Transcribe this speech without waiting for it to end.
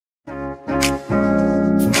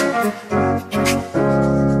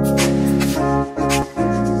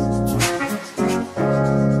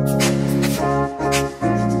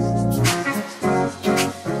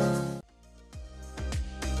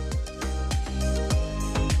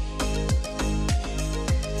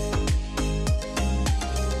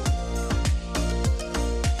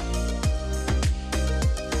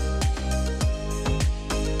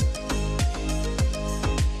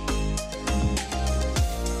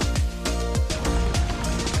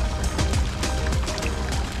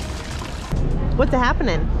What's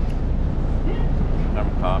happening?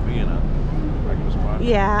 Having coffee and a breakfast spot.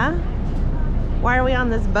 Yeah. Why are we on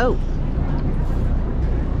this boat?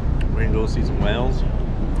 We're gonna go see some whales.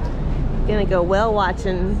 Gonna go whale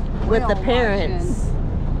watching with the parents.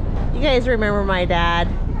 You guys remember my dad?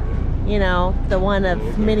 You know, the one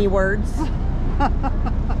of many words. I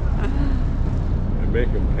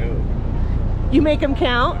make them count. You make them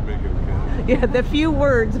count? I make them count. Yeah, the few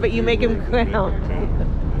words, but you make them count.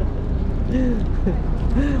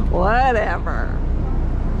 Whatever.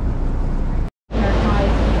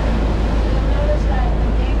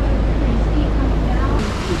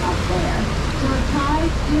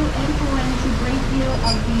 Do influence a great deal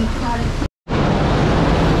of the product.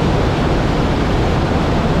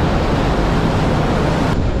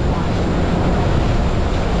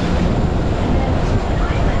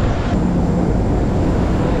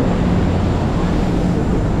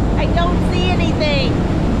 I don't see anything.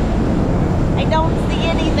 I don't see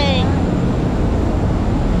anything.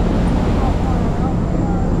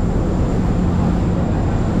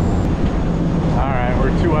 All right,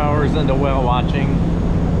 we're 2 hours into whale watching.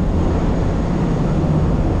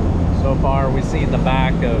 So far, we've seen the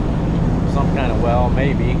back of some kind of whale,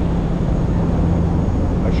 maybe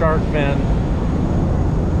a shark fin,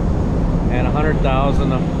 and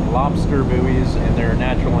 100,000 lobster buoys in their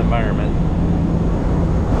natural environment.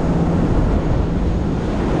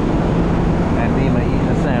 And Nema eating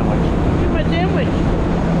a sandwich. Eat my sandwich.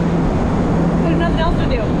 There's nothing else to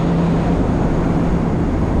do.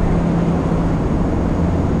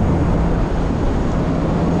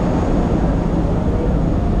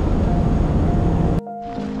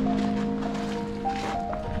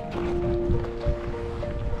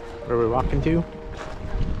 Where are we walking to?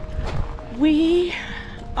 We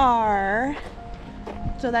are,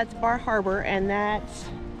 so that's Bar Harbor and that's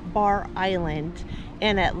Bar Island.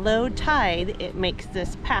 And at low tide, it makes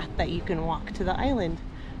this path that you can walk to the island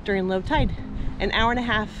during low tide. An hour and a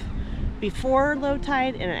half before low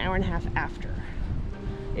tide and an hour and a half after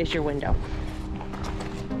is your window.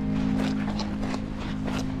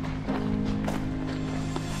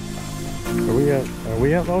 Are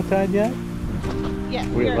we at low tide yet? Yeah,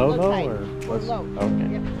 We're low tide. or We're low.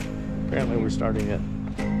 Okay. Yep. Apparently we're starting at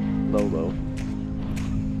low.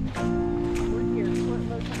 We're here. We're at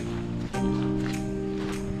low tide.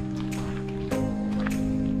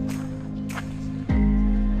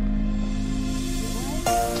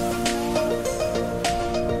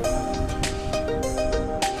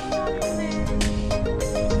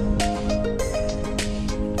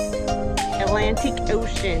 Atlantic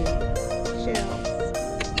Ocean shells.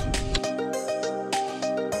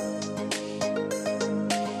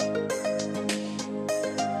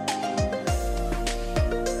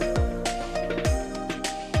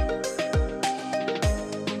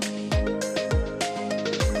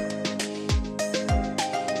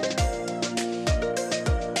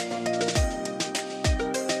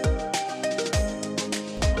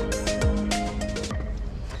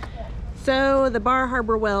 So the Bar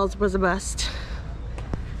Harbor whales was a bust.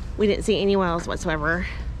 We didn't see any whales whatsoever.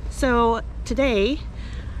 So today,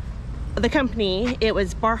 the company, it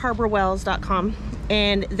was barharborwhales.com,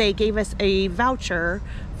 and they gave us a voucher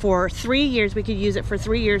for 3 years. We could use it for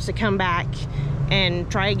 3 years to come back and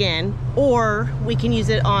try again, or we can use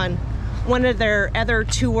it on one of their other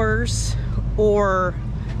tours or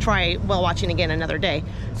try whale watching again another day.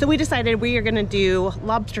 So we decided we are gonna do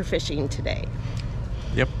lobster fishing today.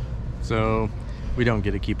 Yep. So we don't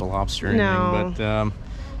get to keep a lobster or anything, No. but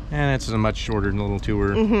and it's a much shorter little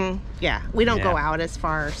tour. Yeah, we don't go Yeah. out as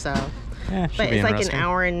far, so. Yeah, should But be it's like an interesting.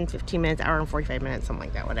 hour and 15 minutes, hour and 45 minutes, something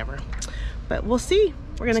like that, whatever. But we'll see.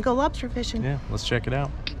 We're gonna go lobster fishing. Yeah, let's check it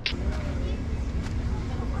out.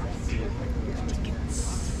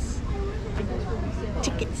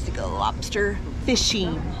 Tickets to go lobster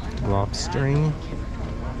fishing. Lobstering.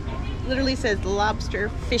 Literally says lobster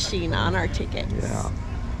fishing on our tickets. Yeah.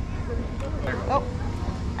 Oh,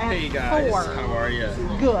 I have Hey guys, 4. how are you?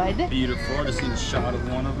 Good. Beautiful. I just need a shot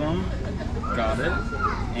of one of them. Got it.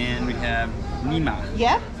 And we have Nema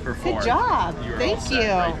Yep. for 4. Good job. You are Thank all set you.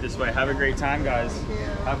 Right this way. Have a great time, guys.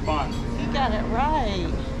 Have fun. You got it right.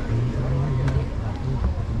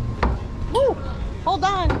 Woo! Hold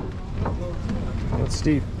on. That's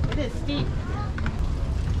steep. It is steep.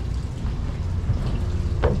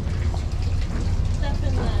 Step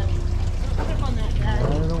in the. Step on that, Dad.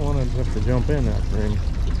 I don't want to have to jump in that thing.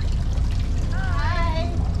 Hi.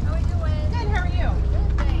 How are we doing? Good. How are you? Good,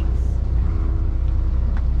 thanks.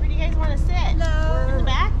 Where do you guys want to sit? Hello. In the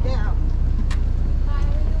back? Yeah. Hi. How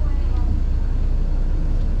are you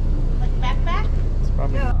doing? Like back? It's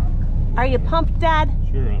probably. Are you pumped, Dad?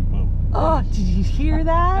 Sure, I'm pumped. Oh, did you hear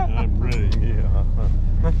that? I'm ready, yeah.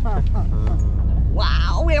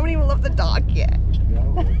 Wow, we haven't even left the dock yet.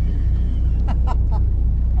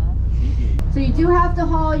 So you do have to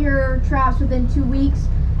haul your traps within 2 weeks.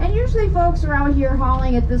 And usually folks are out here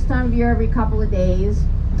hauling at this time of year every couple of days.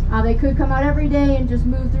 They could come out every day and just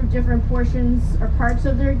move through different portions or parts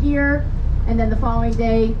of their gear. And then the following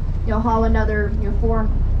day, you'll haul another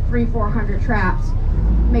 400 traps.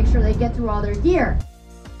 Make sure they get through all their gear.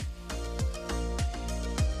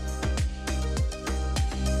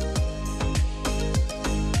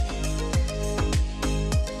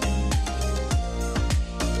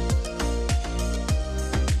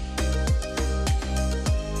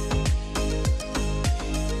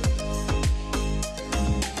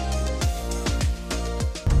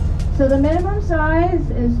 So the minimum size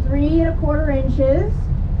is 3 1/4 inches,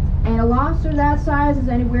 and a lobster that size is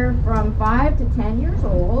anywhere from 5 to 10 years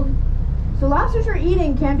old. So lobsters you're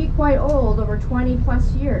eating can be quite old, over 20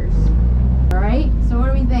 plus years. All right, so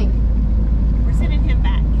what do we think? We're sending him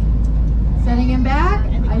back. Sending him back?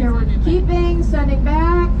 I hear we're keeping, sending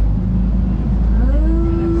back.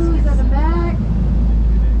 Ooh, send him back.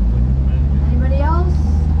 Anybody else?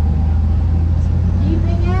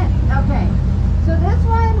 Keeping it? Okay. So this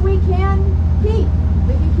one we can keep.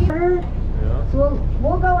 We can keep her. Yeah. So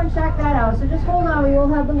we'll go and check that out. So just hold on. We will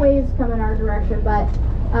have the waves come in our direction. But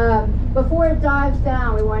before it dives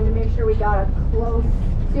down, we wanted to make sure we got a close,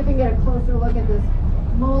 see if we can get a closer look at this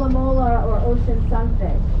mola mola or ocean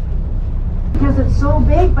sunfish. Because it's so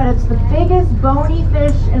big, but it's the biggest bony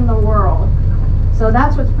fish in the world. So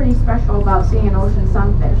that's what's pretty special about seeing an ocean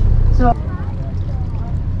sunfish. So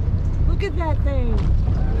Look at that thing.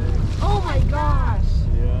 Oh my gosh.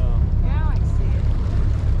 Yeah. Now I see it.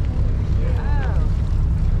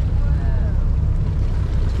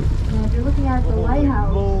 and if you're looking at the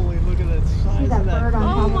lighthouse, Moly, look at that size see that of that. bird on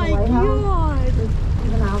top Oh of the my lighthouse? god. There's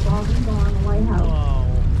even eyeballs and go on the lighthouse. Wow.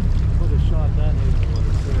 What a shot that is when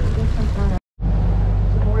it's there. Just some kind of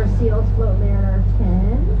some more seals floating there in our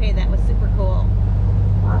tin. Okay, that was super cool.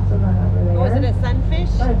 Lots of them over there. Was it a sunfish?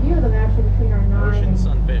 Quite a few of them actually between our 9 Ocean and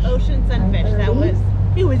sunfish. Ocean sunfish. That was.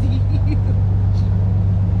 It was huge.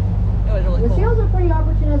 It was really the cool. seals are pretty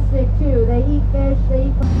opportunistic too. They eat fish,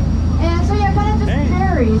 they eat. And so yeah, kind of just Hey,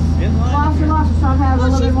 varies. in line Lobster, here. lobster some have a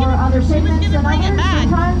Well, little bit she's more gonna- other she was pigments gonna than bring it others. back.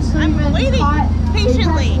 Sometimes they're I'm even waiting caught.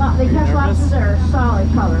 patiently. They catch Nervous? lobsters that are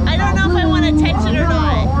solid color. I don't know if I Blue, wanna touch it or yellow,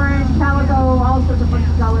 not. Orange, calico, all sorts of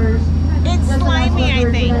different colors. It's Just slimy, what I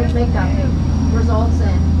their think. genetic makeup results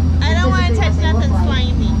in. I don't want to touch Physically what they nothing look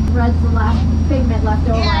like. slimy. Red's the last pigment left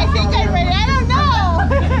over. Yeah, I think after all I'm the ready. other I don't know.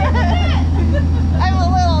 I'm a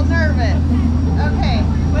little nervous. Okay,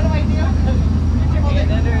 what do I do?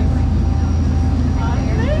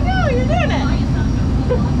 There you go, you're doing it.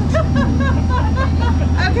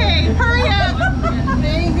 Okay, hurry up.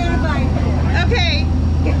 They ain't gonna bite me. Okay.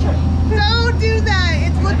 Don't do that.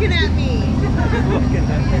 It's looking at me.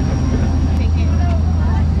 Take it.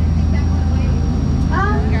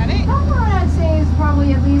 Got it? That one I'd say is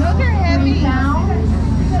probably at least Those are heavy. 3 pounds.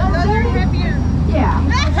 Those are heavier. Yeah.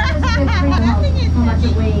 That thing is how much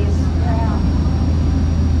it heavy. weighs.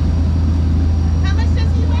 How much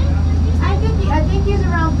does he weigh? I think he's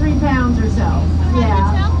around 3 pounds or so. How Yeah. do you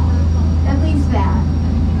tell? At least that.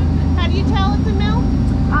 How do you tell it's a male?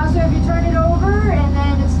 So if you turn it over and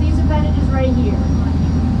then it's these appendages right here.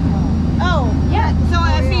 Oh. Yeah. So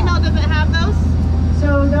a female doesn't have those?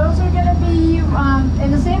 So those are going to be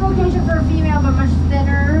in the same location for a female, but much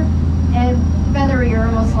thinner and featherier,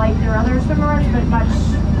 almost like their other swim rats, but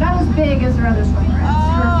not as big as their other swim rats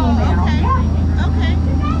for a female. okay. Yeah. Okay.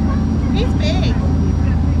 He's big.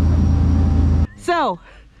 So,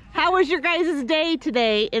 how was your guys' day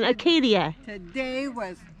today in Acadia? Today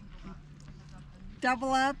was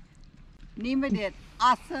double up. Nema did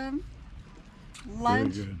awesome.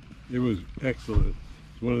 Lunch, Very good. It was excellent.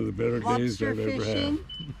 It's one of the better days lobster I've ever had. fishing,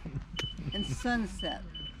 and sunset.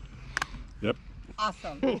 Yep.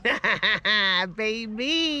 Awesome.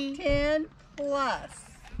 Baby. 10 plus.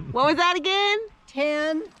 What was that again?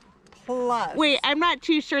 10 plus. Wait, I'm not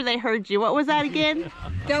too sure they heard you. What was that again?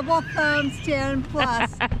 Double thumbs, 10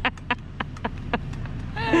 plus.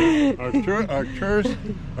 Our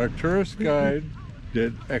tourist guide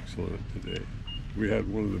did excellent today. We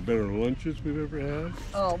had one of the better lunches we've ever had.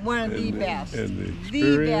 Oh, one of the And best. And the The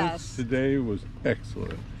experience best. today was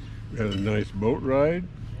excellent. We had a nice boat ride.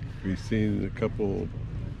 We've seen a couple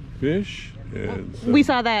fish and some, We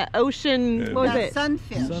saw that ocean, And- what was That it?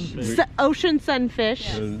 sunfish. Ocean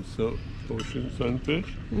sunfish. and so ocean sunfish.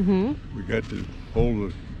 Mm-hmm. We got to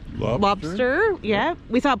hold a lobster. Lobster, yeah.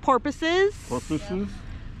 We saw porpoises. Porpoises.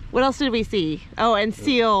 What else did we see? Oh, and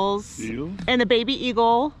seals. Seals. And a baby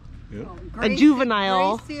eagle. Yeah. Gray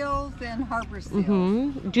juvenile. Gray seals and harbor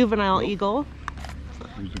seals. Juvenile eagle.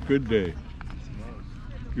 It was a good day.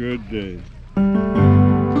 Good day.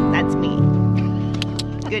 That's me.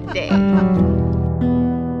 Good day.